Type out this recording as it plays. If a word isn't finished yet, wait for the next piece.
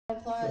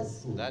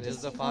Applause. That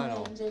is the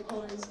final. Jake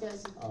Holder, these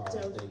guys are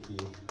dope. Thank you.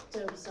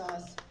 Dope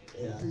sauce.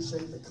 Yeah,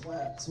 appreciate the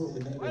clap. That's what we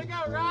need. Way to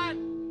go,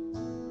 Ryan!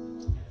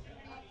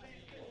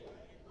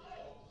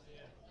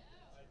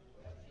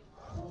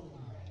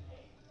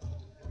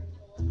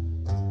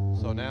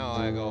 So now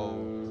I go.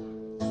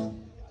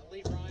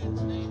 Leave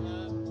Ryan's name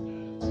up.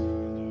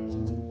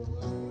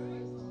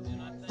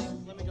 And I think,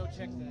 let me go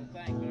check the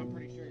thing, but I'm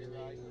pretty sure you're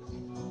right.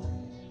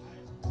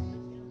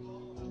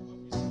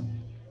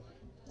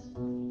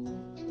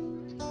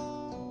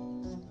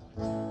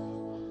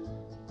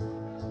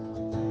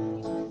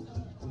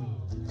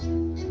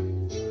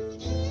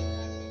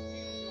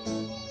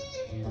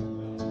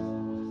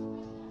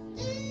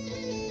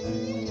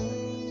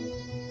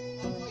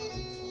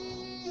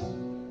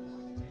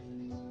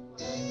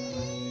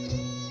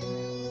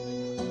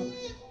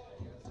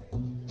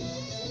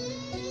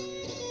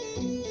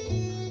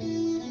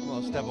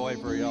 Step away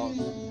for y'all.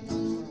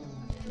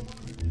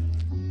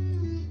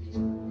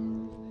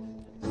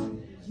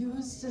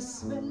 Used to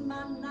spend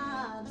my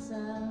nights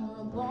out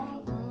a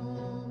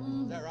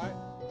ballroom. Is that right?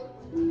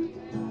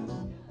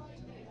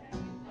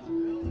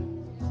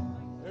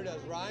 There it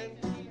is, Ryan.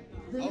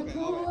 Okay,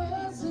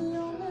 Was the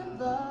only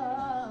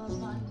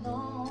love I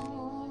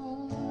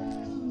know.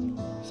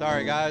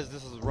 Sorry guys,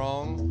 this is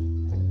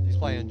wrong. He's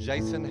playing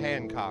Jason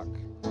Hancock.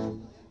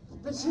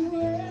 But you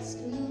were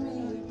asking me.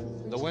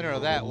 The winner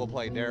of that will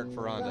play Derek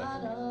Ferranda.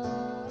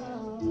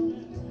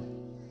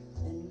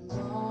 And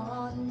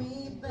brought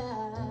me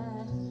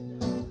back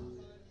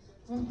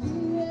from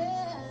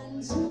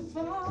being too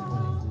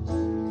far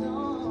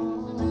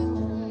gone.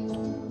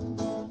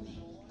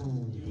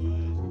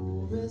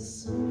 You were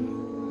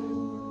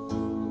smooth,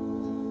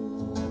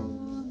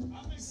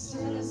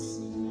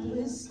 Tennessee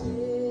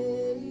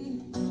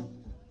whiskey.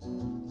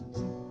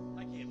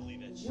 I can't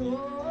believe it.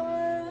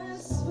 You're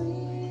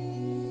sweet.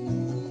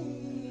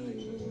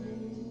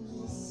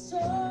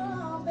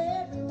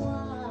 Strawberry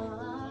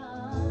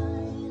wine.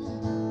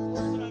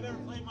 Worst that I've ever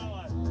played in my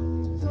life.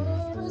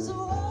 You're as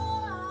warm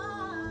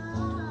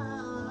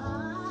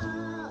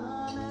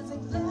as a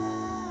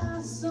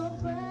glass of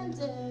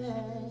brandy.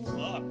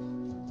 Fuck.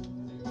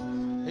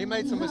 He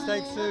made some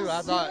mistakes too.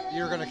 I thought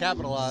you were going to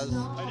capitalize.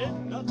 I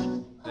didn't.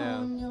 Nothing.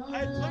 Yeah. I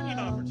had plenty of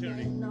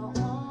opportunity.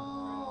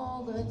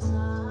 All the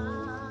time.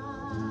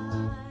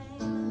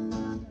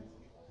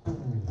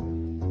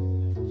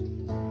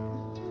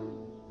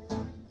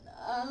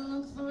 I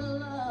look for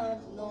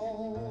love in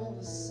all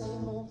the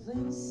same old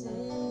places.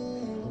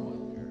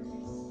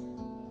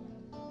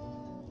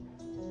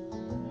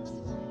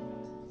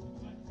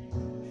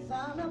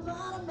 Found the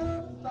bottom of the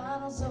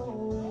bottle's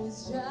always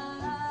dry.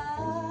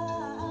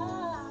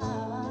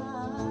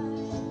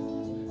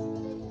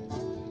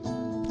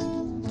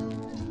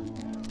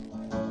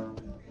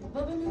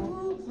 But when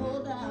you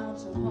pulled out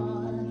your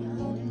heart, I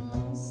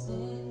didn't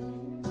say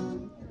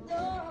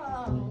no.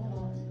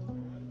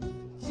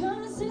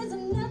 'Cause there's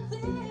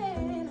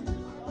nothing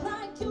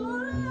like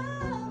your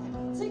love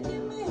to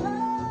give me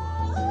hope.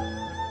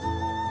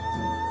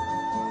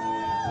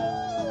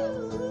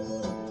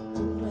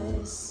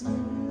 Way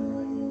smooth,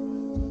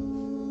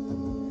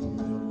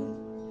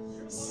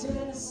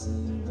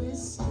 Tennessee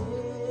whiskey.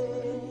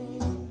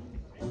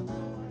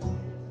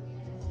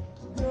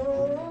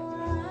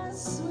 You're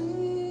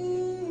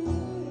sweet,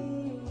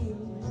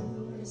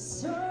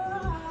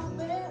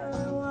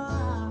 strawberry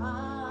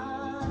wine.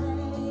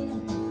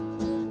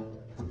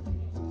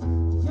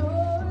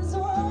 You're as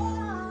warm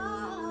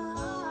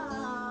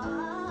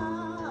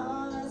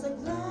as a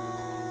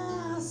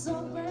glass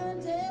of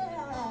brandy.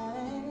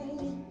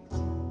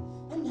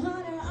 And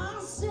honey,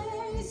 I'll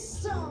stay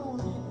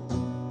stoned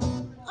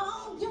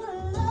on your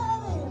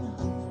loving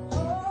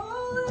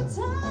all the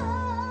time.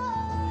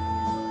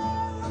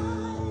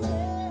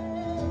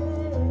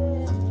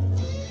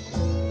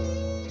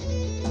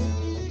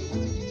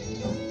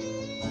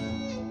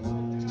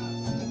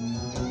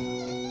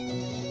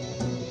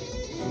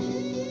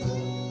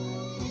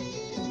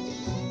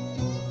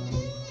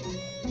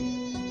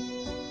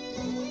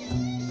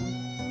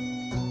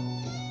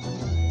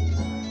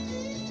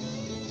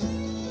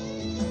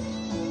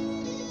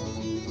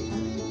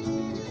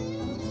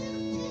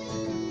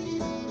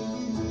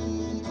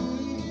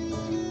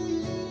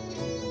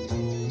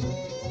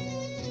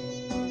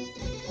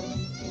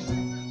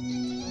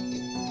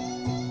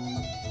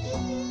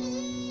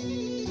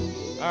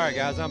 All right,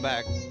 guys, I'm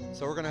back.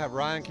 So we're going to have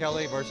Ryan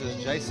Kelley versus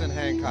Jason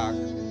Hancock.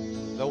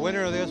 The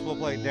winner of this will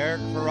play Derek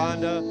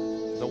Ferranda.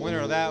 The winner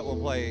of that will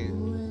play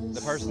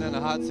the person in the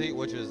hot seat,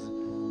 which is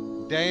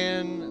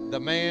Dan the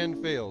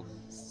Man Field,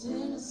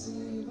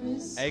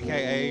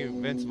 a.k.a.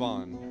 Vince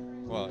Vaughn.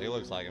 Well, he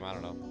looks like him. I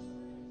don't know.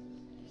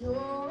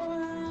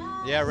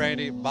 Yeah,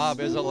 Randy, Bob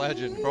is a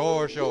legend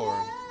for sure.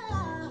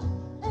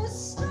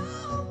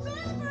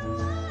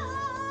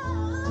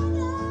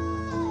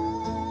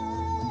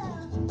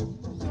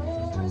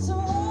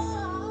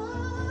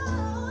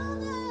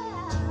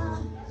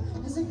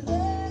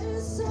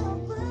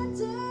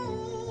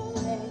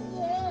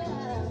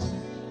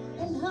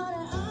 And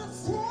honey, I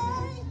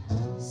say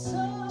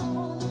so.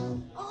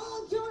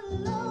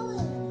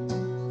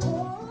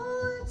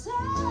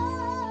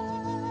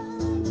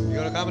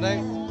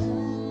 accommodate.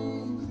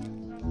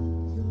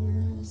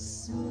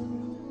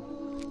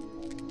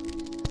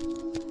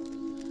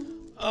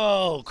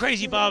 Oh,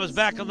 Crazy Bob is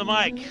back on the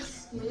mic.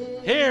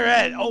 Here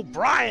at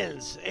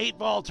O'Brien's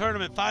 8-ball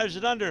tournament, 5s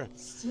and under.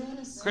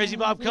 Crazy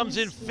Bob comes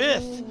in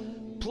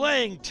 5th,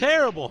 playing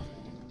terrible,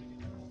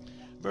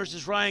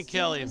 versus Ryan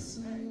Kelley.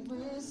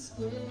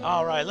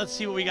 All right, let's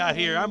see what we got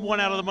here. I'm 1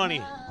 out of the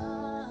money.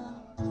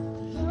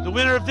 The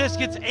winner of this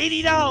gets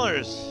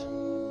 $80.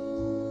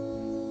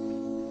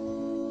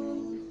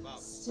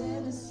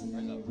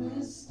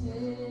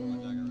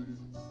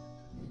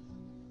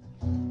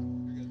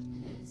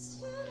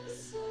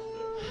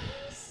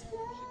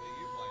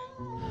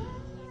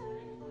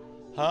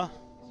 Huh?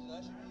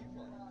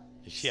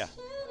 Yeah.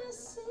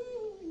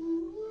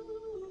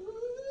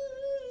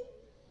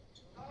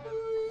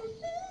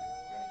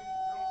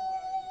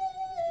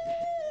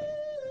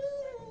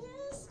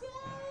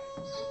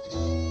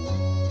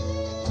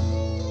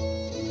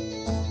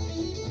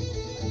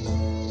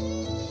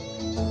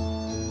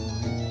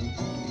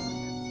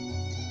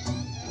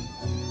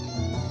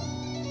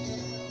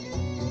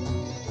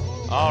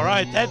 All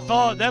right, that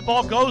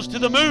ball goes to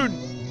the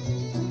moon.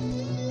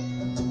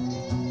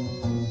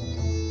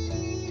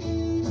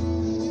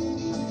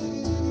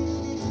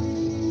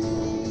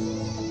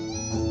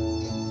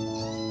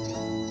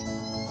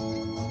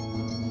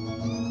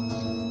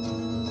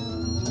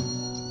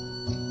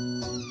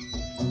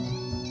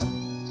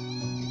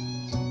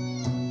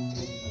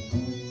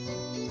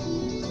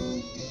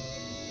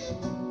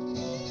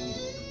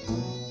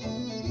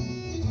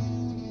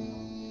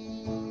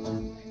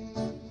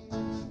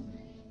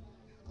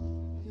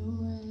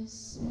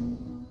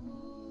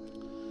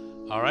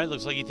 All right,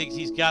 looks like he thinks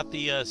he's got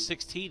the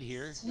 16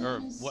 here.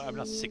 Or, well, I'm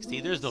not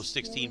 16. There's no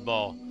 16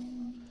 ball.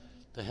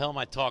 The hell am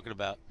I talking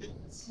about?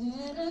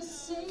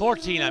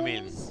 14, I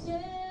mean.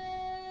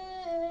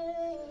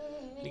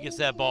 He gets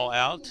that ball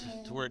out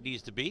to where it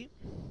needs to be.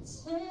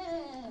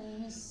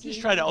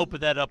 Just try to open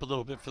that up a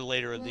little bit for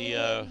later in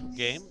the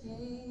game.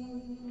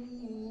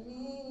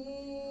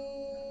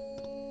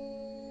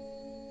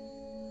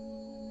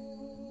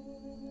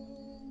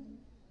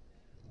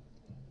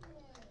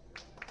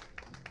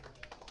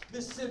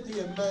 Miss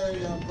Cynthia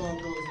Murray on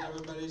vocals,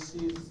 everybody.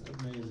 She's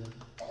amazing.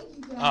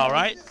 All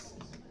right.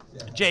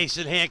 Yeah.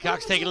 Jason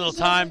Hancock's taking a little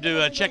time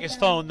to check his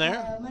phone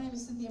there. My name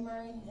is Cynthia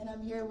Murray, and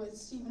I'm here with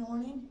Stephen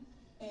Horning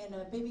and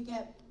Baby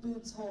Gap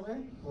Boots Holder.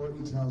 Or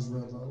E-Charles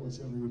Redlow,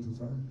 whichever you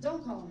prefer.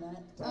 Don't call him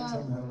that. Don't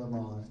tell them how to live my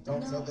life.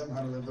 Don't tell them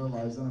how to live their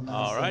lives.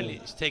 All right,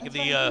 he's taking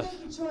the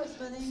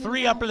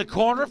 3 up in the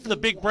corner for the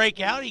big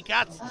breakout. He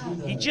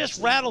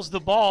just rattles the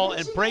ball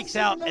and breaks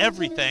out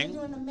everything.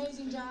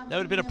 That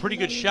would have been a pretty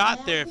good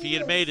shot there if he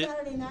had made it.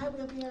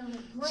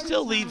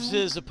 Still leaves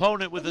his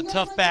opponent with a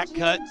tough back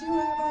cut. We do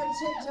have our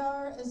tip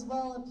jar as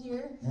well up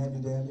here.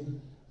 Handy dandy.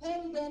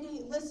 Handy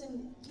dandy,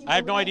 listen. I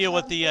have no idea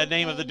what the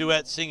name of the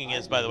duet singing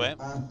is, by the way.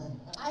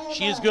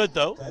 She is good,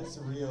 though. That's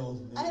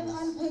real. I have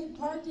unpaid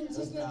parking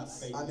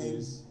tickets. I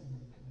need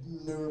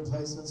new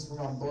replacements for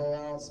my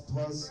blowouts,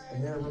 plus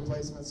hair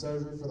replacement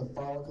surgery for the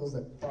follicles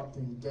that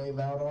fucking gave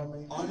out on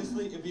me.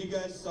 Honestly, if you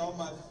guys saw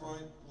my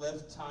front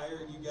left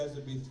tire, you guys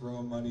would be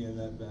throwing money in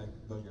that back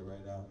bucket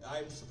right now.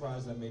 I'm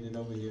surprised I made it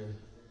over here.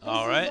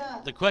 All right.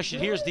 The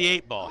question here is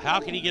the 8-ball. How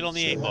can he get on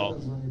the 8-ball?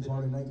 When you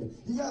party naked.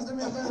 You guys do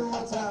me a favor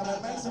one time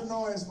and make some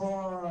noise for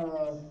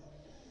our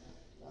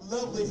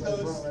Lovely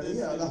host.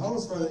 yeah, the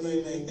host for the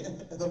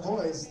evening, the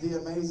voice, the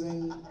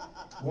amazing,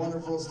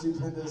 wonderful,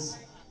 stupendous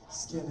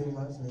Skinny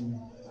Murphy.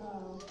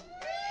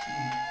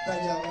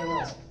 Thank y'all very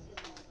much.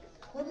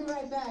 We'll be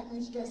right back.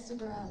 Make sure you guys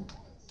stick around.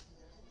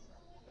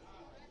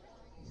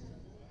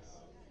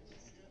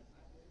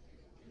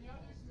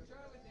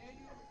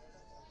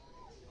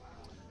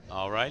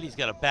 All right, he's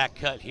got a back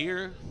cut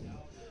here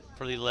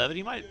for the 11.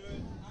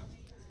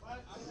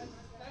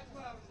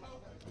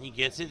 He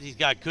gets it. He's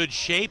got good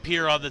shape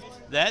here on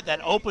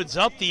that opens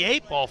up the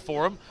 8-ball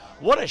for him.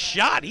 What a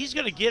shot. He's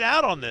going to get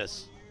out on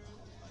this.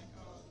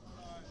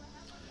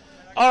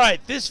 All right,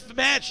 this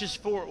match is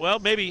for, well,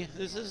 maybe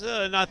this is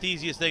not the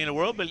easiest thing in the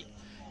world, but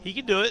he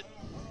can do it.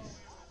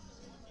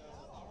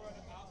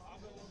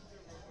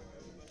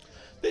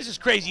 This is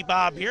Crazy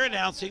Bob here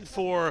announcing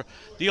for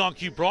the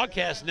OnCue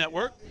Broadcast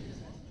Network.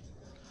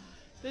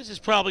 This is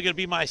probably going to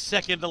be my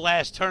second to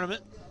last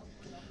tournament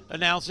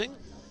announcing.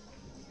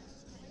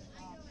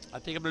 I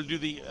think I'm going to do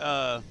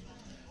the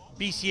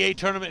BCA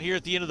tournament here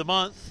at the end of the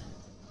month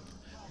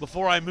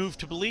before I move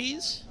to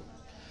Belize.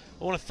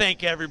 I want to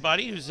thank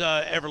everybody who's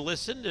ever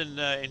listened and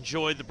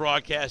enjoyed the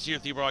broadcast here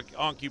at the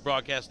OnCue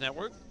Broadcast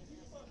Network.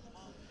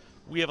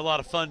 We have a lot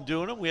of fun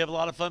doing them. We have a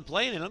lot of fun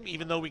playing in them,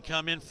 even though we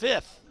come in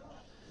 5th.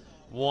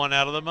 1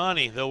 out of the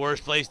money, the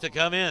worst place to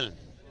come in.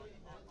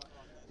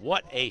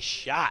 What a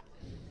shot.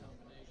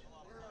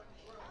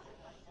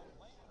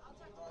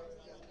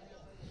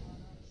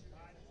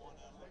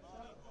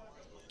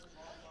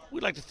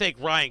 We'd like to thank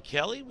Ryan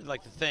Kelley. We'd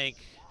like to thank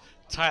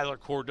Tyler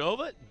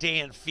Cordova,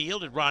 Dan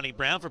Field, and Ronnie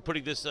Brown for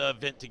putting this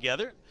event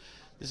together.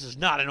 This is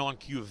not an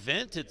OnCue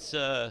event. It's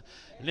an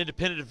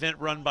independent event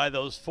run by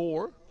those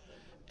 4.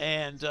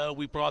 And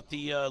we brought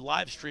the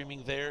live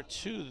streaming there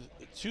to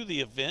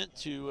the event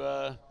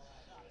to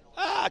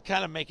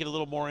kind of make it a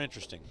little more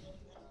interesting.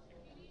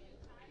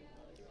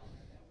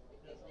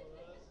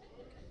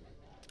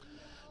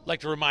 I'd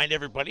like to remind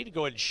everybody to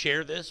go ahead and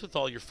share this with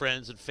all your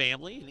friends and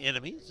family and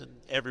enemies and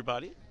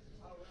everybody.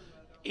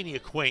 Any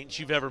acquaintance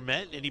you've ever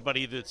met,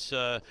 anybody that's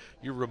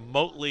you're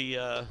remotely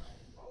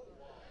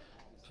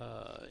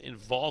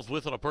involved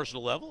with on a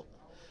personal level.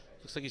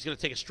 Looks like he's going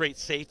to take a straight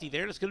safety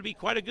there, and it's going to be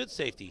quite a good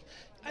safety.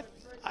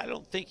 I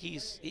don't think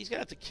he's going to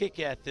have to kick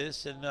at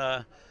this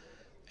and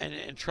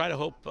try to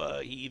hope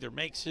he either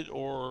makes it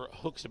or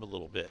hooks him a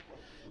little bit.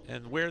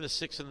 And where the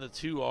 6 and the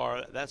 2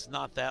 are, that's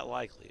not that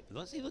likely.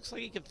 Unless he looks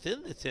like he can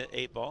thin the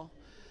 8 ball.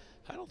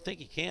 I don't think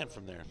he can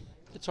from there.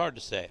 It's hard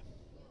to say.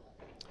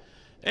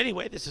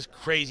 Anyway, this is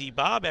Crazy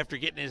Bob after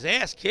getting his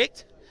ass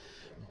kicked.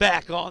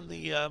 Back on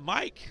the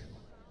mic.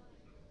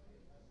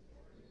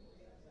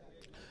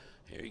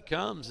 Here he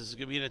comes. This is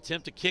going to be an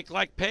attempt to kick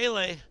like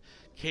Pele.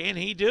 Can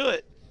he do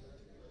it?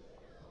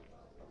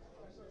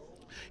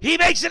 He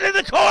makes it in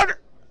the corner,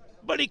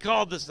 but he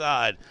called the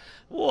side.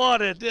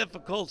 What a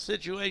difficult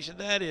situation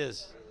that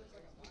is.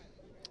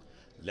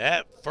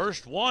 That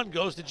first one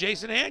goes to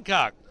Jason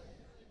Hancock.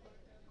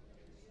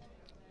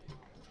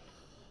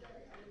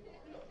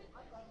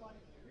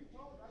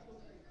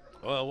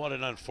 Well, what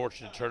an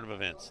unfortunate turn of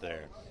events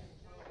there.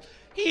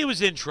 He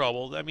was in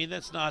trouble. I mean,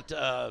 that's not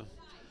an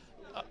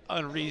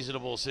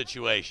unreasonable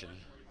situation.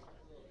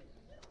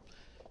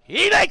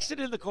 He makes it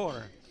in the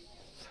corner.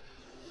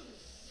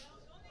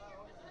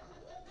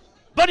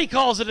 But he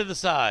calls it in the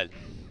side.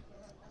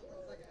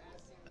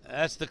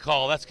 That's the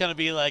call. That's going to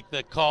be like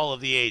the call of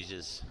the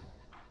ages.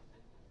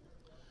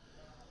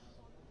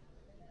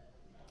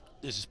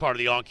 This is part of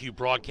the OnCue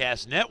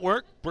Broadcast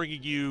Network,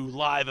 bringing you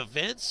live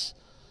events,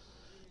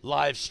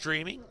 live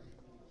streaming,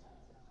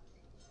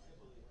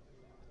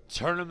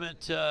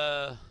 tournament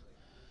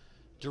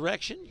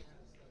direction,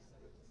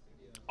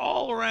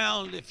 all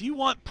around. If you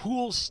want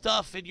pool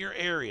stuff in your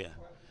area,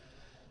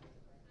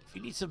 if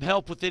you need some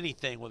help with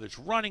anything, whether it's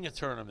running a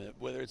tournament,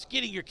 whether it's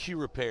getting your queue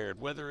repaired,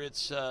 whether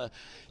it's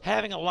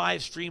having a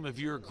live stream of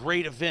your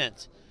great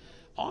event,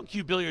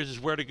 OnCue Billiards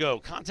is where to go.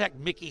 Contact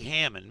Mickey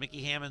Hammond.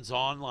 Mickey Hammond's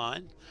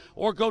online.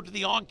 Or go to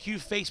the OnCue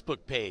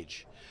Facebook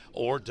page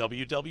or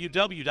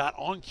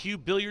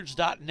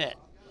www.oncuebilliards.net.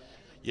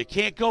 You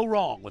can't go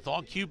wrong with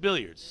OnCue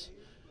Billiards.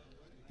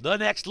 The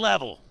next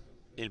level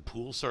in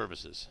pool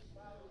services.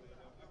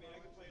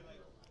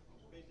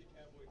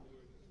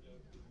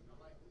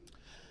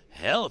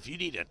 Hell, if you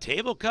need a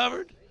table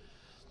covered,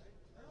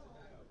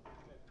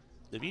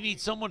 if you need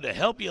someone to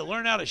help you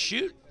learn how to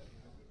shoot,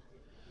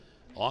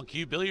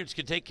 OnCue Billiards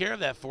can take care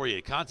of that for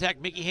you.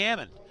 Contact Mickey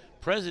Hammond,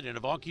 president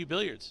of OnCue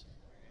Billiards.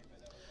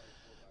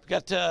 We've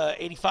got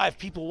 85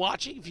 people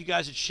watching. If you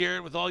guys would share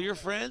it with all your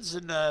friends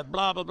and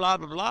blah, blah, blah,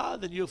 blah, blah,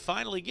 then you'll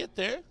finally get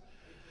there.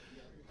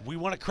 We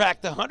want to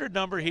crack the 100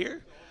 number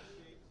here.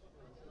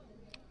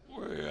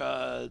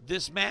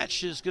 This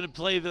match is going to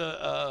play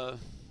the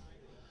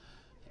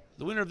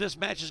winner of this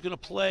match is going to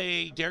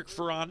play Derek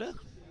Ferranda.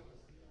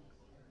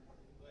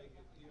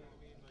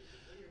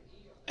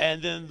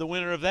 And then the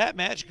winner of that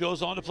match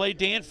goes on to play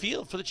Dan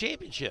Field for the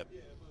championship.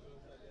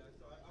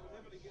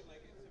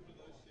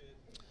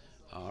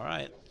 All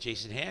right,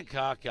 Jason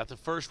Hancock got the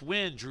first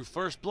win, drew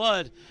first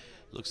blood.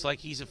 Looks like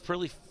he's a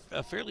fairly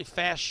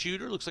fast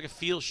shooter, looks like a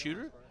field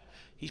shooter.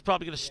 He's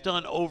probably going to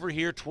stun over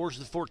here towards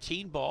the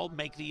 14 ball,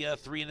 make the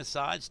 3 in the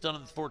side, stun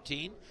on the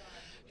 14,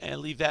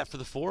 and leave that for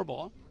the 4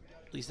 ball.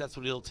 At least that's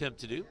what he'll attempt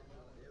to do.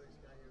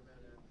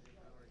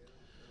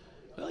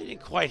 Well, he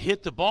didn't quite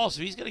hit the ball,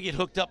 so he's going to get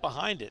hooked up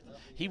behind it.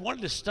 He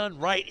wanted to stun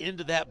right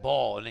into that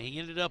ball, and he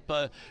ended up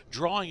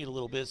drawing it a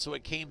little bit, so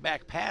it came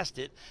back past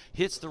it,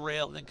 hits the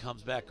rail, and then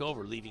comes back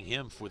over, leaving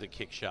him for the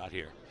kick shot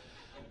here.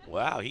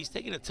 Wow, he's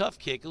taking a tough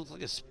kick. It looks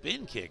like a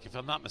spin kick, if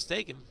I'm not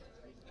mistaken.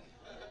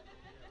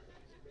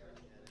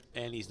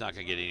 And he's not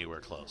going to get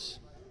anywhere close.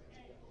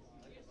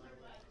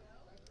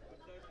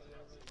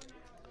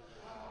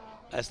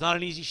 That's not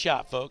an easy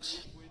shot,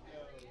 folks.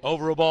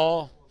 Over a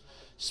ball,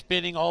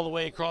 spinning all the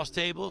way across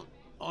table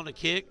on a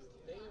kick.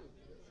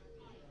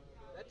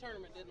 That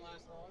tournament didn't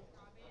last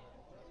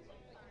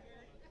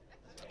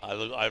long.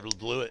 I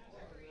blew it.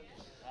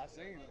 I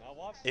seen it. I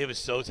watched It was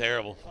so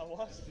terrible. I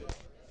watched it.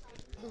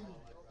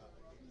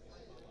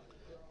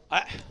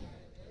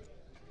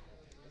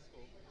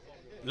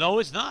 No,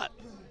 it's not.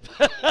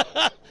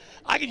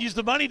 I could use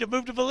the money to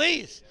move to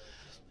Belize.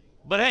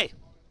 But hey,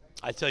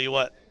 I tell you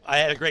what, I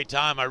had a great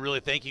time. I really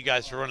thank you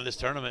guys for running this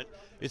tournament.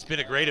 It's been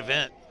a great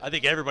event. I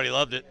think everybody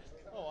loved it.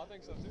 Oh, I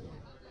think so too.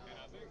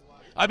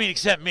 I mean,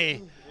 except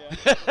me.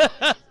 January, we're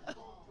gonna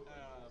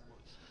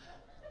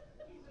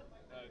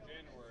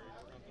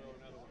throw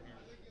another one here.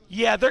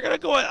 Yeah, they're going to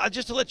go,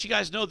 just to let you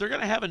guys know, they're going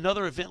to have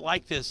another event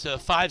like this,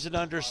 5s and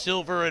under,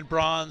 silver and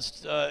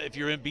bronze, if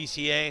you're in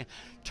BCA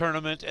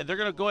tournament. And they're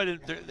going to go ahead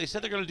and, they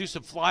said they're going to do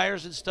some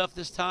flyers and stuff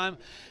this time.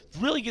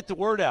 Really get the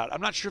word out.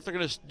 I'm not sure if they're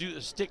going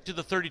to stick to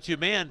the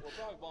 32-man,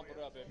 Probably bump it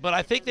up. but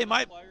I think they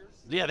might. Players,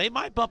 Yeah, they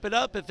might bump it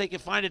up if they can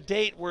find a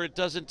date where it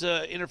doesn't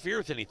interfere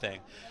with anything.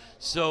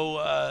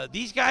 So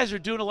these guys are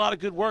doing a lot of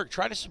good work.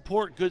 Try to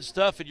support good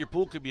stuff in your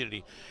pool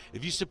community.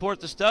 If you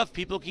support the stuff,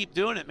 people keep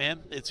doing it,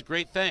 man. It's a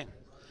great thing.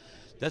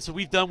 That's what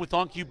we've done with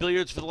On-Cue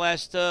Billiards for the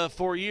last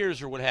 4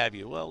 years or what have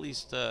you. Well, at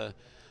least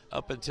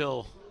up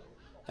until,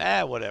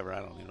 whatever. I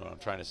don't even know what I'm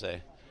trying to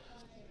say.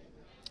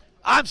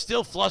 I'm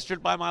still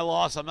flustered by my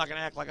loss. I'm not going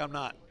to act like I'm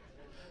not.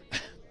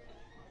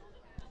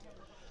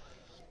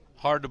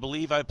 Hard to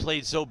believe I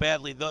played so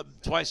badly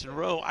twice in a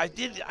row. I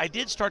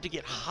did start to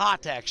get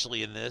hot,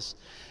 actually, in this.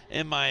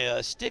 And my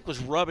stick was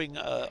rubbing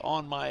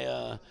on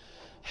my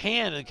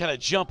hand and kind of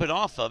jumping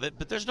off of it.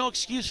 But there's no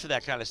excuse for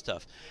that kind of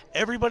stuff.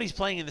 Everybody's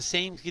playing in the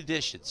same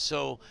conditions.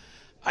 So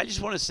I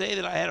just want to say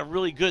that I had a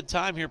really good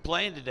time here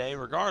playing today,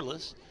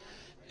 regardless.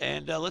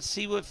 And let's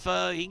see if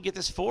he can get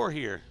this 4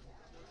 here.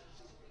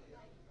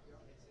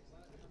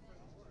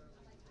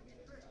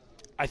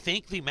 I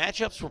think the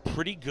matchups were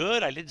pretty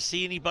good. I didn't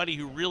see anybody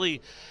who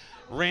really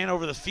ran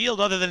over the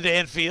field other than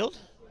Dan Field,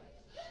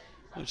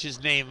 which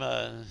his name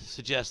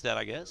suggests that,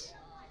 I guess.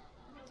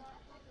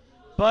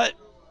 But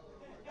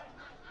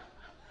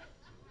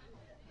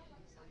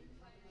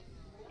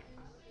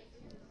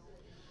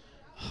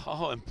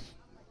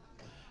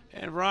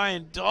and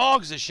Ryan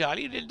dogs the shot.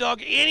 He didn't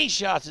dog any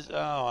shots. Oh,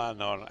 I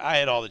know. I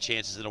had all the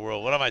chances in the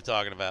world. What am I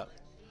talking about?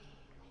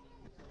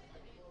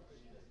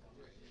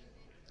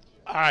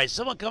 All right,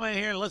 someone come in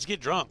here and let's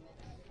get drunk.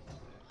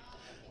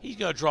 He's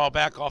going to draw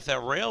back off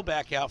that rail,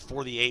 back out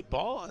for the 8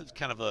 ball. It's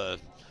kind of a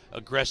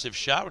aggressive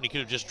shot when he could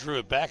have just drew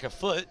it back a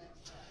foot.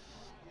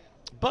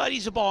 But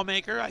he's a ball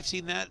maker. I've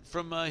seen that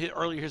from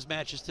earlier his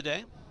matches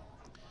today.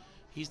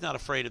 He's not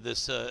afraid of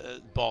this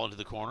ball into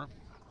the corner.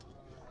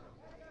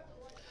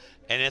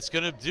 And it's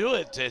going to do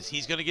it.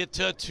 He's going to get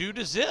to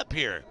 2-0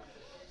 here,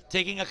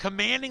 taking a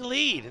commanding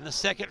lead in the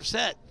second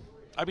set.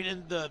 I mean,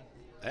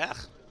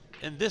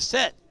 in this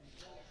set.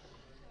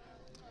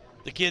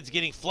 The kid's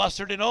getting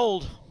flustered and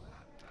old,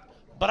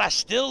 but I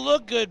still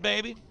look good,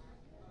 baby.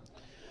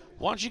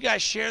 Why don't you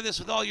guys share this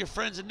with all your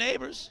friends and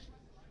neighbors?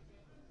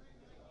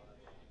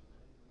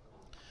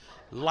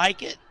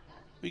 Like it.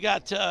 We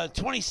got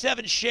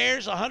 27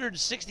 shares,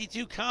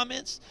 162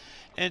 comments,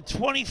 and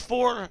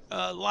 24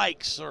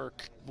 likes or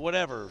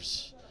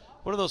whatever's.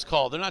 What are those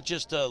called? They're not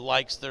just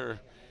likes.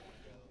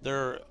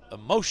 They're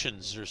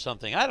emotions or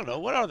something. I don't know.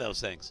 What are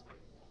those things?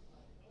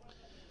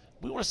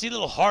 We want to see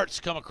little hearts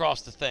come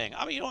across the thing.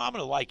 I mean, you know, I'm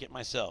going to like it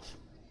myself.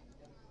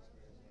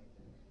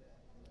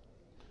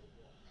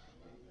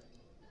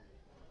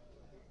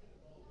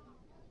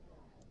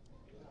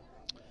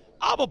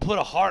 I'm going to put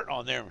a heart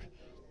on there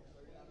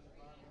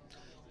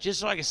just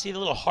so I can see the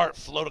little heart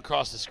float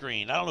across the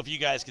screen. I don't know if you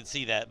guys can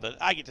see that, but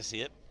I get to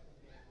see it.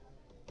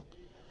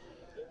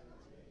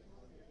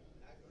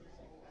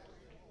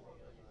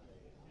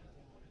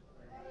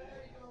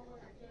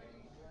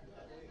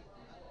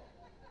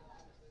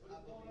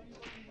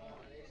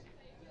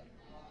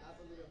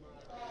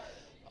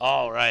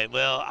 All right.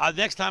 Well,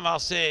 next time I'll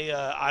say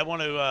I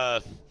want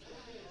to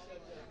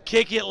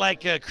kick it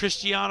like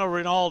Cristiano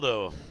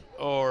Ronaldo,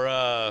 or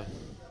I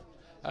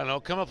don't know,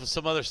 come up with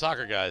some other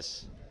soccer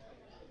guys.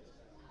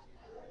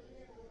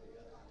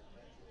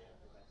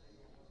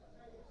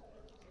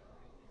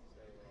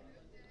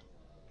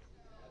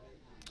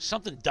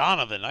 Something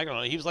Donovan. I don't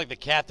know. He was like the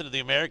captain of the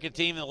American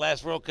team in the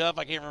last World Cup.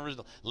 I can't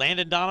remember.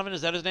 Landon Donovan,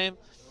 is that his name?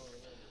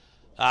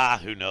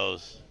 Who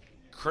knows?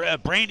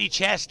 Brandy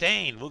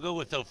Chastain. We'll go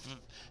with the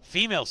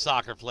female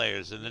soccer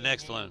players in the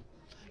next one.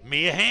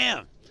 Mia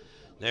Hamm.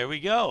 There we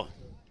go.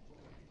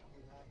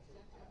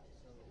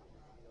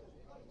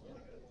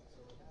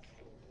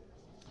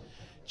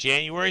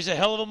 January's a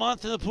hell of a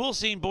month in the pool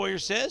scene, Boyer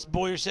says.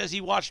 Boyer says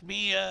he watched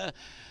me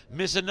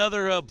miss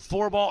another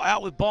 4-ball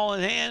out with ball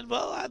in hand.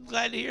 Well, I'm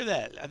glad to hear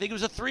that. I think it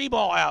was a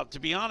 3-ball out, to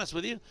be honest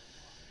with you,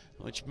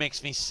 which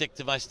makes me sick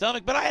to my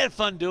stomach. But I had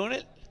fun doing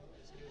it.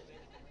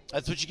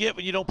 That's what you get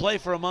when you don't play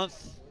for a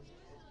month.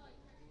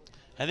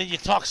 And then you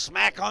talk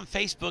smack on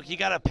Facebook. You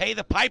got to pay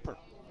the piper.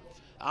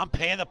 I'm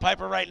paying the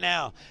piper right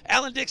now.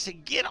 Alan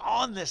Dixon, get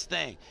on this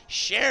thing.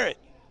 Share it.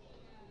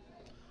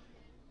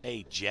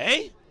 Hey,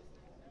 Jay?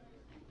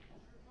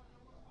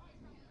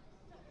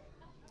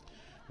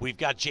 We've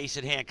got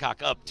Jason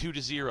Hancock up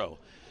 2-0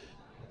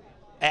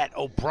 at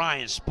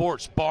O'Brien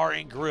Sports Bar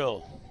and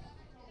Grill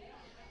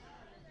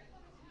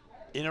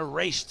in a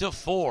race to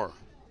 4.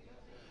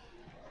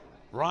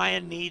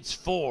 Ryan needs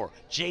 4.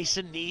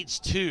 Jason needs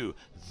 2.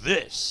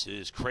 This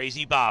is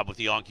Crazy Bob with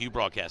the On-Cue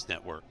Broadcast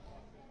Network.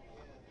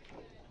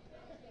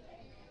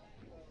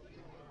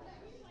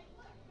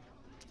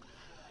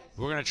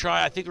 We're going to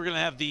try, I think we're going to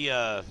have the,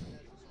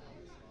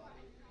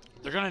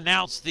 they're going to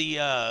announce the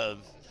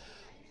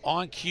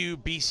On-Cue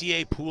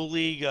BCA Pool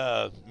League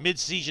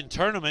mid-season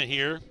tournament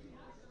here.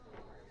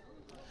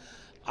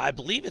 I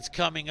believe it's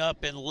coming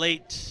up in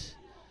late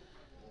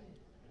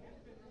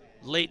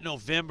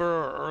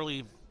November or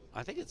early,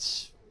 I think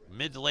it's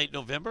mid to late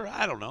November.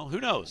 I don't know. Who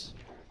knows?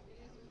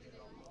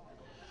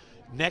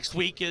 Next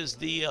week is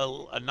the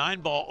a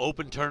 9-ball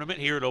open tournament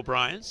here at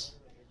O'Brien's.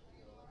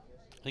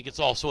 I think it's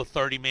also a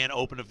 30-man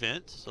open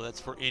event, so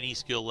that's for any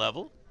skill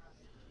level.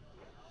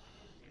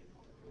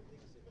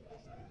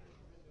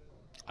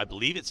 I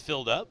believe it's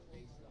filled up,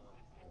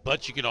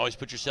 but you can always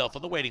put yourself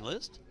on the waiting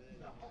list.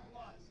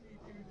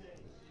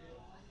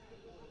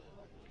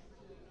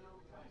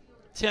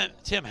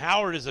 Tim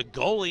Howard is a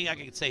goalie. I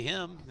could say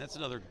him. That's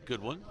another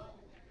good one.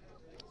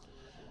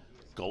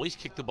 Goalies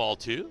kick the ball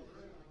too,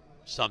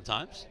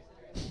 sometimes.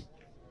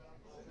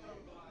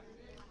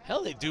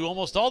 Hell, they do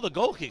almost all the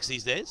goal kicks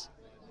these days.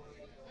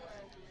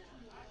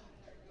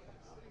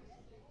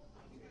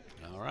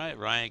 All right,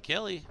 Ryan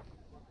Kelley.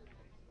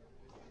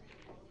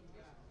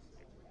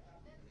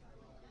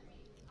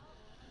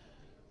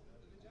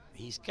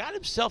 He's got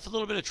himself a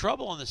little bit of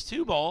trouble on this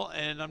 2-ball,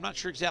 and I'm not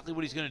sure exactly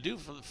what he's going to do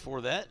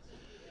for that.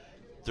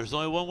 There's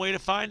only one way to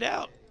find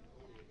out.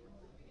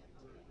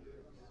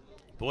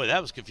 Boy,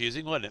 that was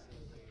confusing, wasn't it?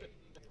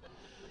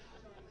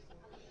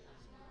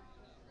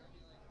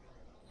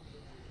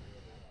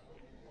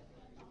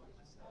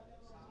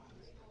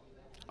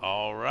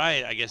 All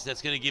right, I guess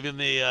that's going to give him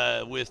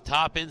the, with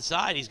top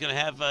inside, he's going to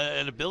have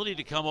an ability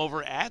to come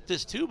over at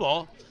this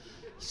 2-ball,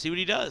 see what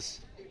he does.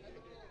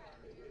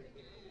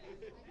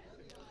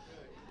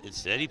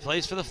 Instead, he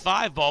plays for the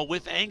 5-ball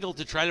with angle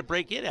to try to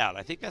break it out.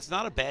 I think that's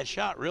not a bad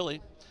shot,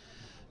 really.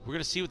 We're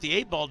going to see what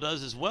the 8-ball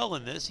does as well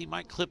in this. He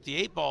might clip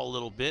the 8-ball a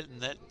little bit,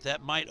 and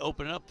that might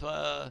open up.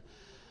 But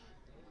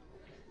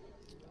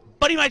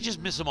he might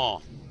just miss them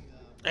all.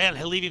 And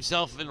he'll leave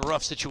himself in a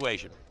rough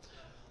situation.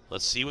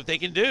 Let's see what they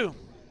can do.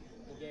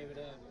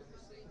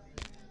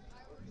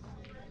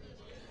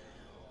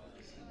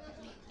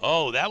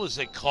 Oh, that was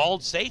a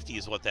called safety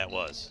is what that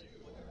was.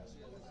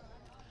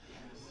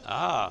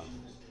 Ah,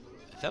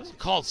 if that was a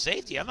called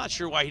safety, I'm not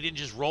sure why he didn't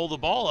just roll the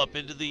ball up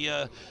into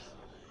the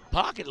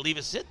pocket and leave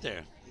it sit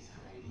there.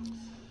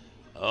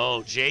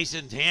 Oh,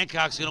 Jason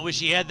Hancock's going to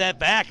wish he had that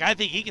back. I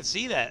think he can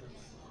see that.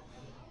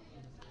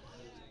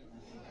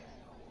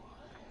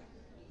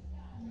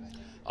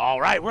 All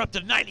right, we're up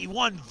to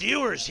 91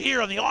 viewers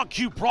here on the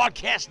On-Cue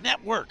Broadcast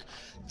Network.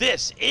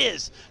 This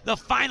is the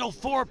final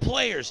 4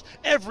 players.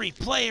 Every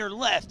player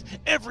left,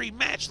 every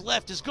match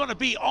left is going to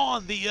be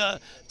on the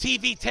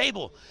TV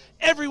table.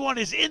 Everyone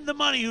is in the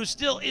money who's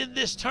still in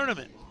this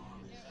tournament.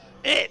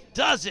 It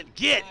doesn't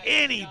get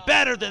any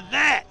better than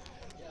that.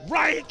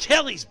 Ryan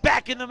Kelley's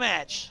back in the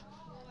match.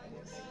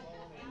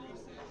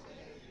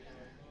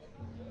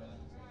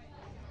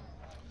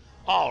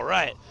 All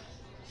right.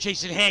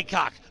 Jason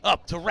Hancock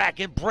up to rack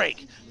and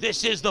break.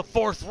 This is the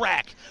 4th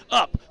rack.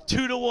 Up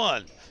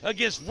 2-1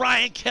 against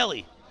Ryan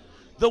Kelley.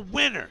 The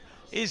winner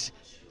is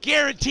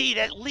guaranteed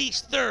at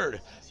least 3rd.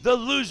 The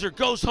loser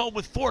goes home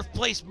with 4th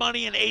place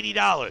money and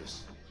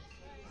 $80.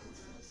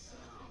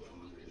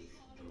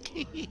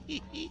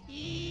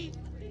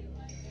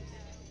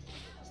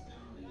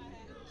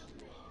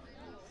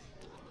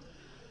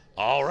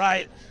 All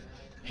right,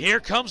 here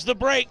comes the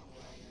break.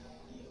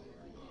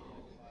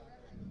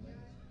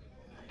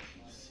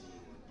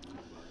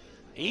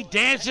 He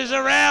dances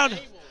around.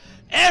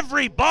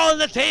 Every ball on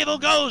the table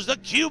goes. The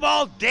cue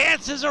ball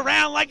dances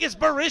around like it's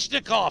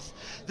Baryshnikov.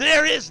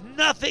 There is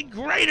nothing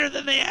greater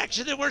than the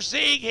action that we're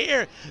seeing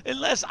here,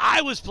 unless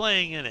I was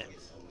playing in it.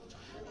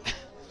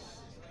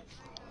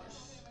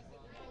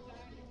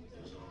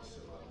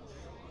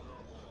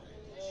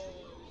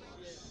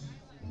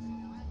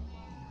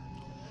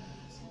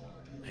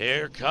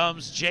 Here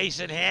comes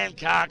Jason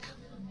Hancock.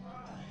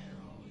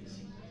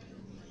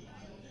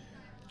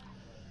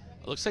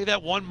 Looks like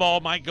that 1 ball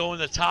might go in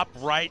the top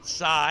right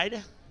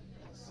side.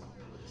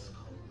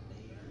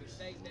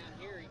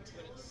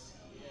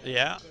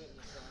 Yeah.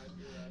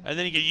 And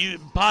then he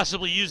could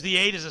possibly use the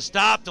 8 as a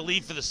stop to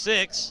lead for the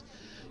 6.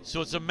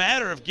 So it's a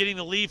matter of getting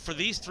the lead for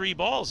these 3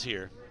 balls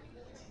here.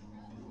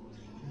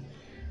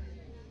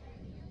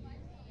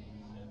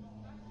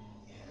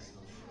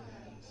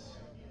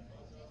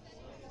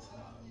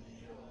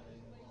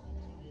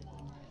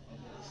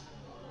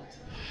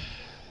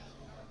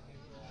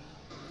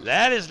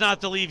 That is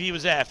not the lead he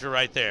was after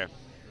right there.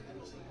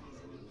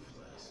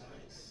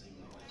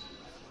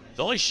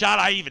 The only shot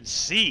I even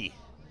see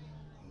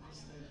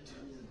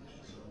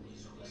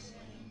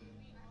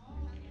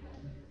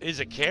is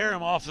a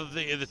carom off of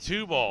the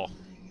 2 ball.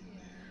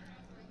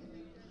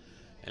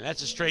 And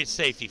that's a straight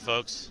safety,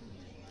 folks.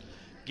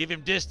 Give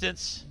him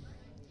distance.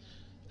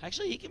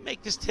 Actually, he can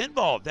make this 10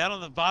 ball down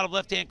on the bottom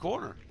left-hand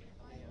corner.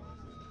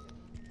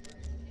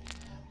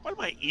 Why do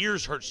my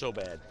ears hurt so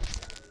bad?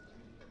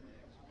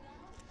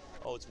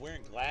 Oh, it's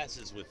wearing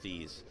glasses with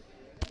these.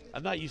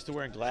 I'm not used to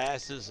wearing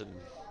glasses and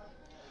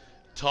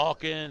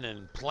talking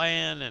and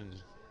playing and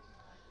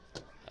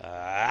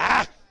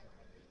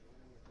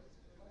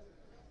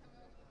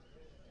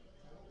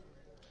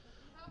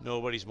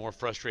Nobody's more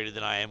frustrated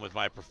than I am with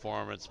my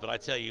performance, but I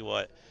tell you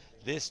what,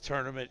 this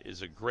tournament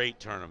is a great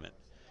tournament.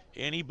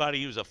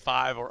 Anybody who's a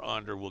 5 or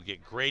under will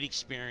get great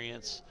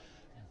experience,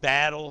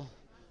 battle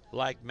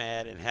like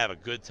mad, and have a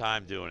good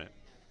time doing it.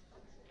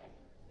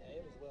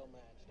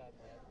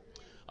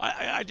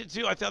 I did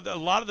too. I thought that a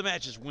lot of the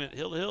matches went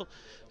hill to hill.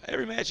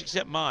 Every match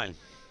except mine.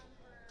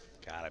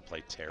 God, I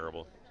played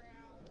terrible.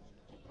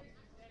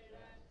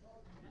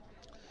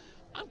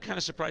 I'm kind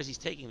of surprised he's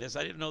taking this.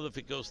 I didn't know if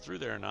it goes through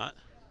there or not.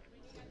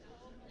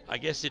 I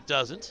guess it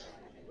doesn't.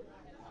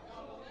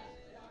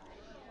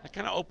 That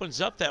kind of opens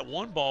up that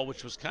one ball,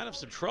 which was kind of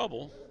some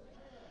trouble.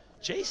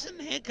 Jason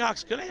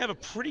Hancock's going to have a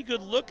pretty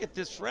good look at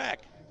this rack.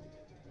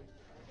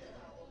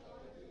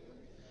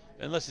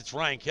 Unless it's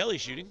Ryan Kelley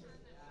shooting.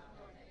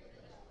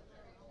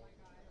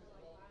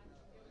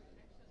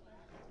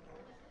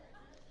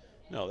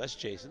 No, that's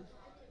Jason.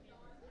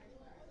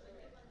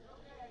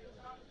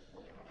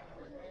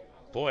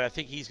 Boy, I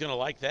think he's going to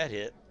like that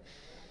hit.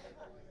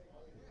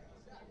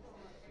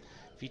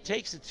 If he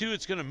takes the 2,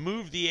 it's going to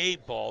move the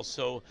 8 ball,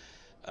 so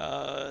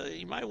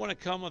you might want to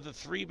come with a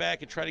 3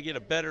 back and try to get a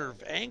better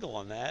angle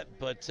on that.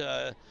 But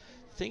the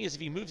thing is,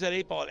 if he moves that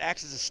 8 ball, it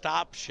acts as a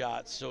stop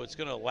shot, so it's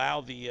going to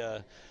allow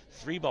the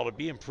 3 ball to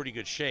be in pretty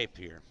good shape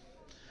here.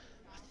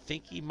 I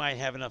think he might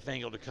have enough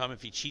angle to come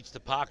if he cheats the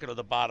pocket of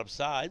the bottom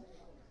side.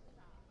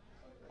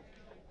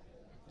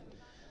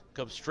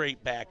 Come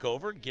straight back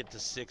over, get to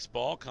 6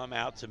 ball, come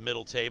out to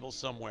middle table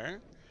somewhere.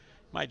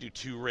 Might do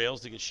 2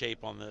 rails to get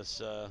shape on this.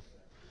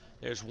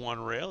 There's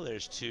 1 rail,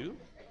 there's 2.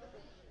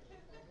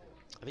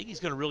 I think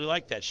he's going to really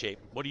like that shape.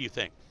 What do you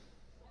think?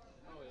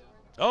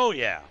 Oh,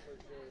 yeah.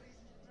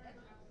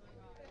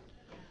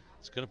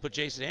 It's going to put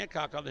Jason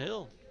Hancock on the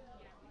hill.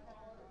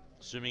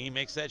 Assuming he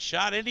makes that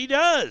shot, and he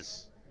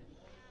does.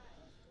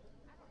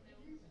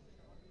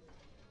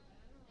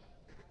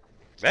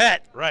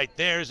 That right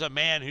there is a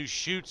man who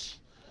shoots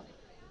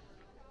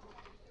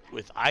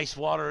with ice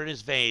water in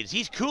his veins.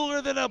 He's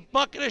cooler than a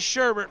bucket of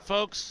sherbet,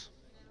 folks.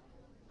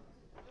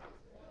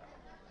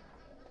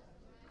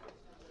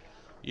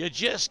 You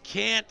just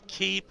can't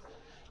keep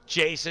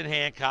Jason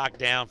Hancock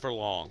down for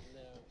long.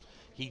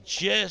 He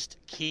just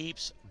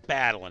keeps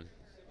battling.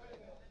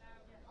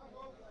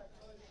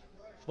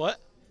 What?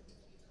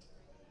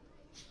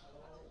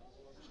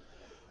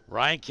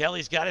 Ryan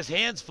Kelley's got his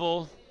hands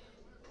full.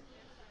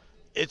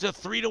 It's a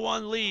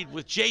 3-1 lead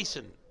with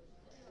Jason.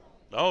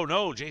 Oh,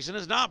 no, Jason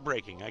is not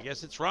breaking. I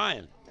guess it's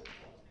Ryan.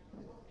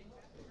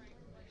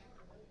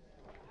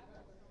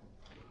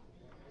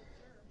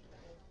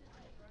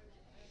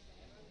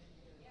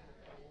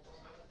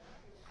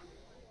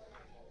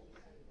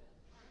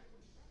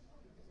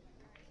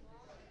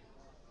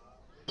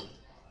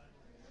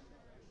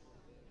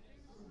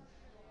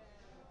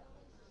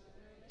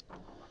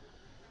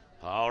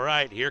 All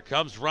right, here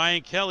comes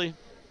Ryan Kelley.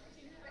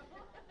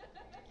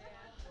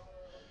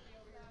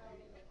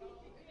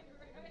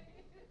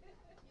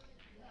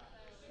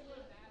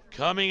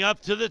 Coming up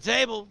to the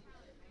table.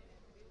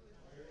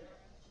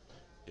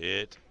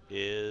 It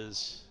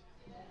is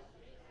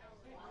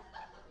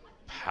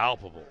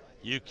palpable.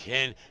 You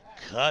can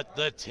cut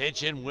the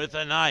tension with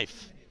a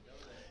knife.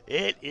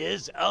 It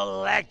is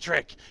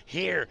electric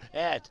here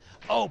at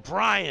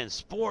O'Brien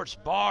Sports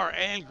Bar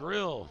and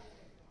Grill.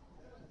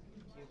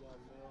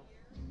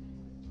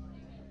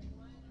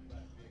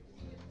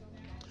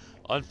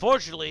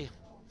 Unfortunately,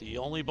 the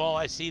only ball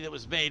I see that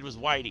was made was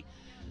Whitey.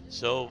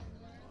 So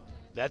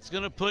that's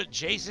going to put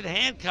Jason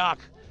Hancock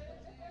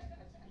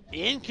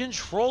in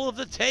control of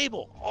the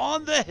table,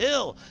 on the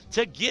hill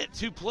to get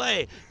to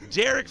play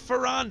Derek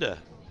Ferranda.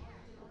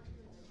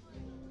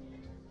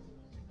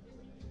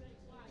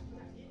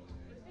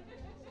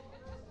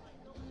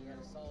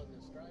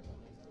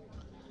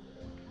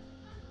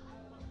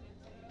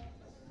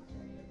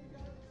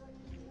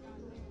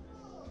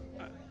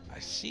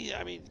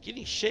 I mean,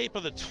 getting shape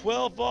of the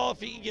 12 ball,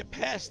 if he can get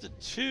past the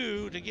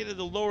 2 to get in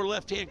the lower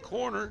left-hand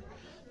corner,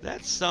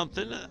 that's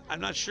something. I'm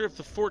not sure if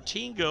the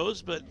 14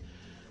 goes, but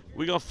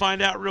we're going to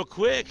find out real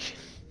quick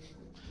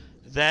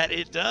that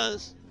it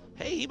does.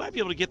 Hey, he might be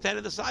able to get that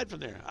in the side from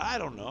there. I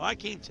don't know. I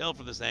can't tell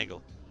from this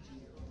angle.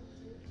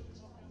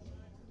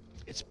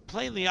 It's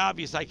plainly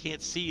obvious I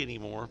can't see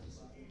anymore.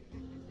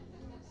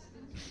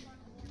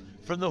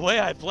 From the way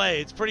I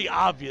play, it's pretty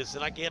obvious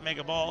that I can't make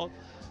a ball.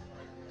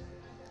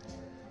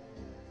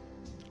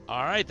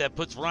 All right, that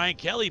puts Ryan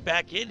Kelley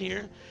back in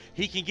here.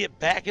 He can get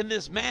back in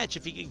this match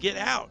if he can get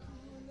out.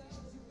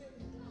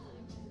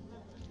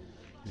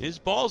 His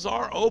balls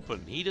are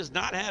open. He does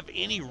not have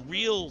any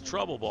real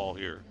trouble ball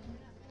here.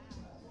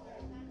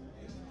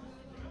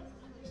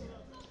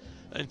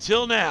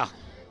 Until now.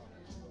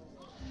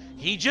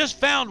 He just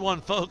found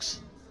one, folks.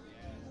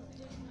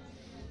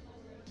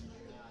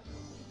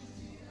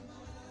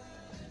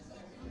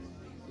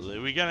 We're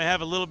going to have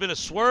a little bit of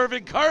swerve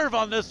and curve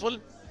on this one.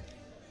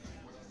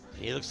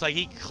 He looks like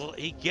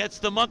he gets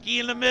the monkey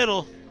in the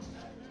middle.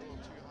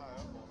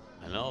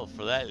 I know,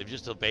 for that, it was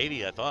just a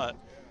baby, I thought.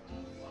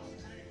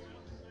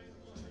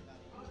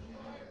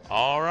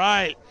 All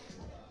right.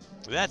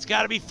 That's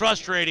got to be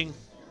frustrating.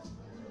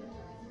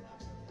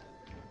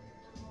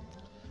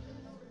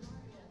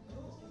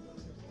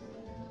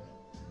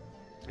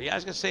 Yeah, I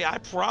was going to say,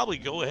 I'd probably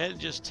go ahead and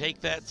just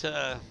take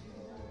that...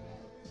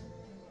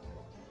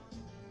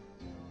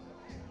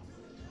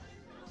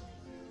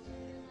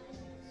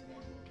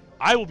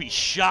 I will be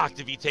shocked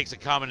if he takes a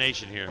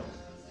combination here.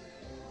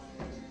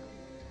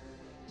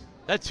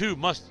 That too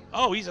must.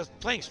 Oh, he's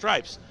playing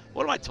stripes.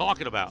 What am I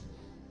talking about?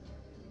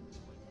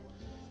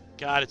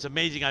 God, it's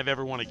amazing I've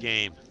ever won a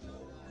game.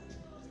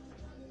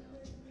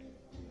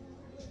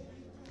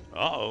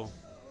 Uh-oh.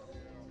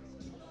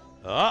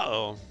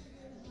 Uh-oh.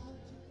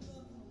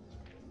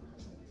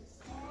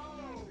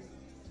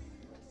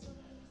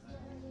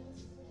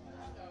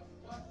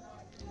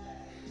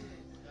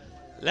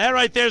 That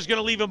right there is going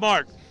to leave a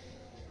mark.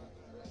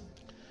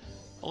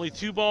 Only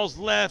 2 balls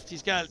left.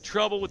 He's got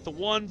trouble with the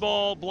 1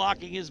 ball,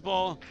 blocking his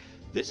ball.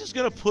 This is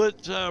going to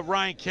put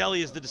Ryan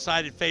Kelley as the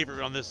decided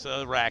favorite on this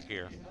rack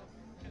here.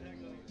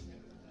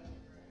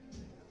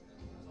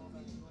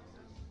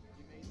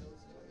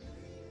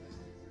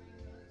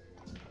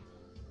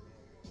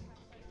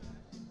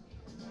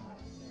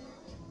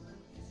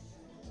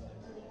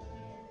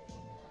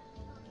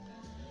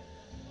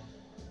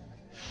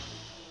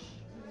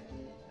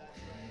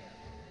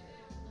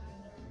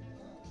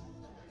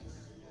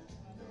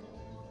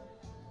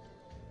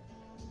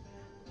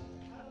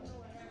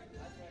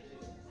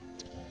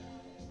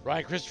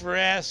 Ryan Christopher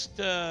asked,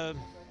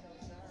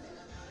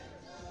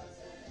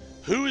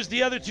 who is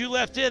the other 2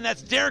 left in?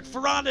 That's Derek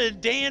Ferranda and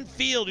Dan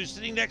Field, who's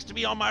sitting next to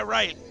me on my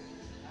right.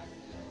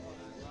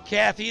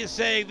 Kathy is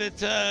saying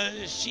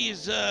that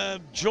she's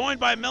joined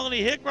by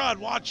Melanie Hickrod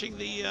watching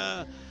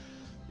the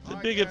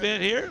big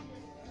event here.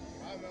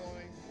 Hi,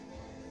 Melanie.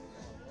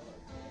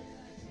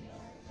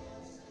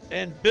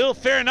 And Bill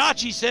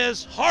Farinacci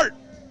says, heart.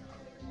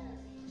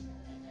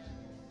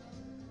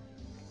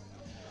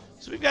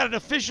 So we've got an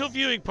official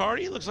viewing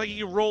party. Looks like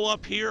you can roll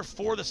up here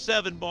for the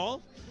 7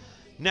 ball.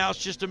 Now it's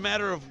just a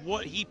matter of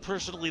what he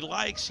personally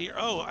likes here.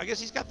 Oh, I guess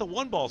he's got the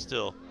 1 ball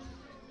still.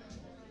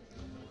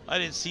 I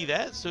didn't see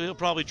that, so he'll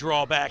probably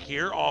draw back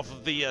here off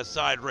of the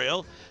side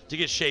rail to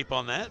get shape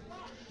on that.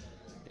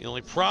 The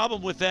only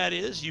problem with that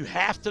is you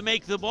have to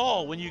make the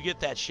ball when you get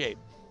that shape.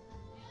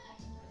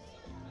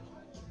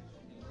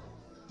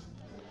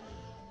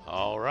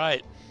 All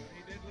right.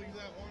 He did leave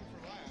that one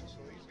for last, so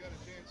he's got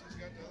a chance. He's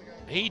got the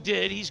other guy. He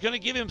did. He's going to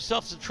give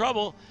himself some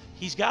trouble.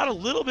 He's got a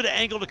little bit of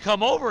angle to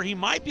come over. He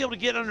might be able to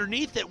get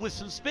underneath it with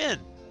some spin.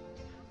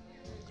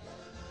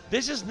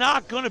 This is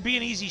not going to be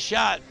an easy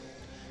shot.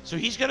 So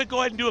he's going to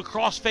go ahead and do a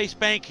cross-face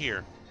bank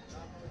here.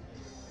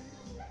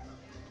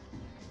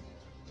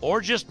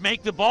 Or just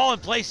make the ball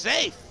and play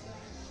safe.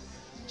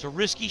 It's a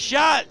risky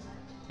shot.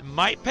 It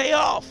might pay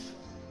off.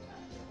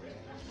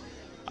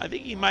 I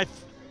think he might.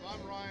 If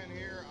I'm Ryan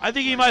here, I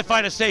think he might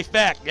find a safe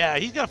back. Yeah,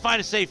 he's going to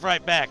find a safe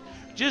right back.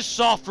 Just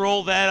soft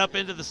roll that up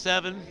into the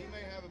 7. he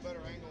may have a better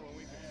angle than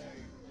we can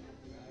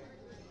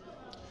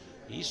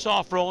see. He's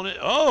soft rolling it.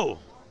 Oh!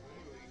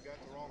 He got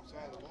the wrong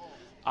side of the ball.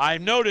 I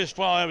noticed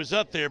while I was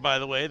up there, by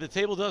the way, the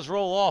table does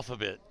roll off a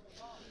bit.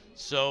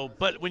 So,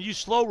 but when you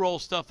slow roll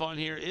stuff on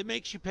here, it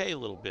makes you pay a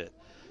little bit.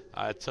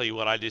 I tell you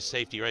what, I did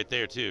safety right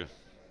there too.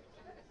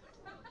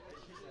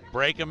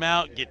 Break him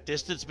out, get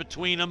distance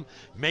between them,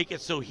 make it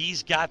so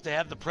he's got to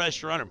have the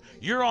pressure on him.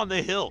 You're on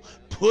the hill.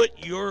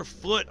 Put your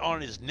foot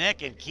on his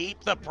neck and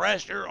keep the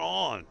pressure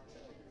on.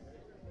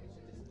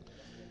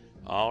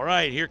 All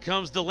right, here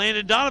comes the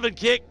Landon Donovan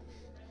kick.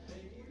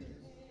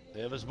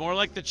 It was more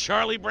like the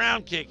Charlie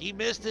Brown kick. He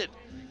missed it.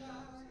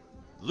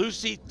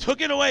 Lucy took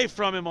it away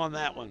from him on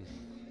that one.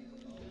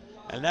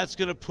 And that's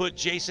going to put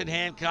Jason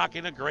Hancock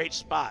in a great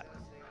spot.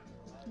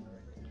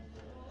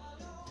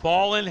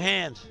 Ball in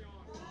hand.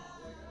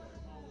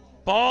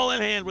 Ball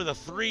in hand with a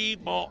 3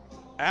 ball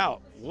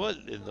out. What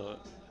in the...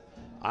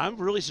 I'm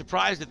really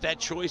surprised at that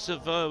choice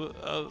of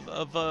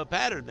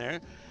pattern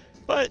there.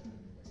 But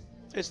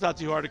it's not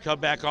too hard to come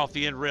back off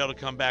the end rail to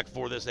come back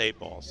for this 8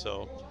 ball.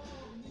 So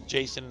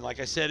Jason, like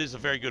I said, is a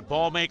very good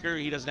ball maker.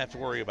 He doesn't have to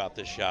worry about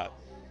this shot.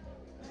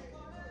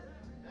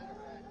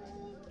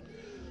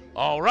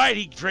 All right,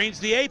 he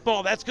drains the 8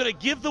 ball. That's going to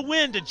give the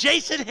win to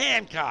Jason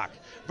Hancock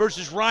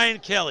versus Ryan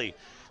Kelley.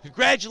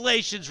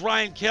 Congratulations,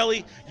 Ryan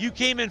Kelley. You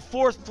came in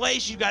 4th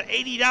place. You got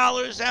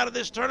 $80 out of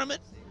this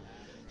tournament.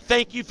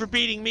 Thank you for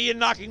beating me and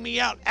knocking me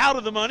out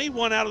of the money.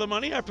 1 out of the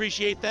money. I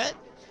appreciate that.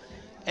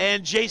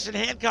 And Jason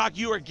Hancock,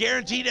 you are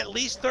guaranteed at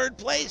least 3rd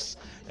place.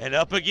 And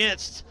up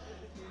against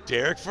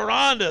Derek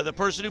Ferranda, the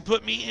person who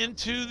put me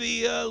into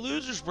the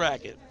losers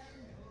bracket.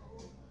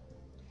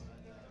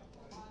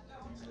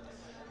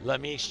 Let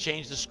me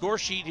exchange the score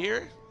sheet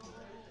here.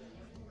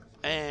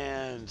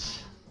 And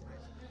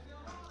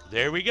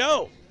there we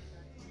go.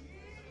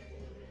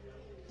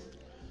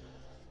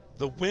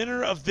 The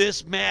winner of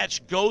this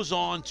match goes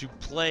on to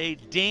play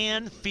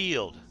Dan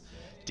Field.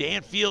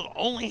 Dan Field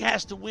only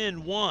has to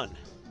win 1.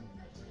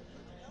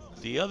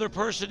 The other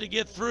person to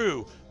get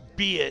through,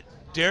 be it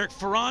Derek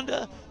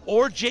Ferranda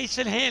or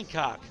Jason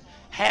Hancock,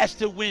 has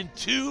to win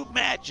 2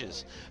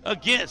 matches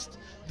against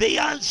the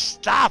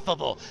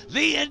unstoppable,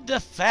 the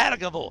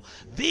indefatigable,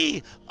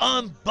 the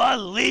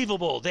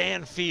unbelievable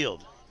Dan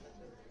Field.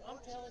 I'm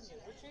telling you,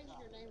 we're changing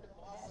your name to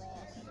Bob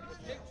Ross. The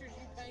pictures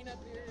you paint up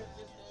here is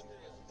just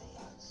unreal.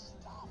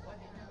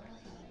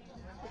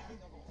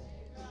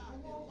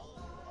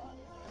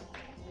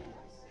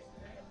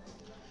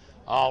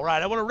 All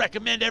right, I want to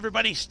recommend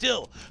everybody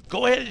still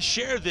go ahead and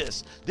share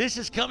this. This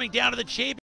is coming down to the championship.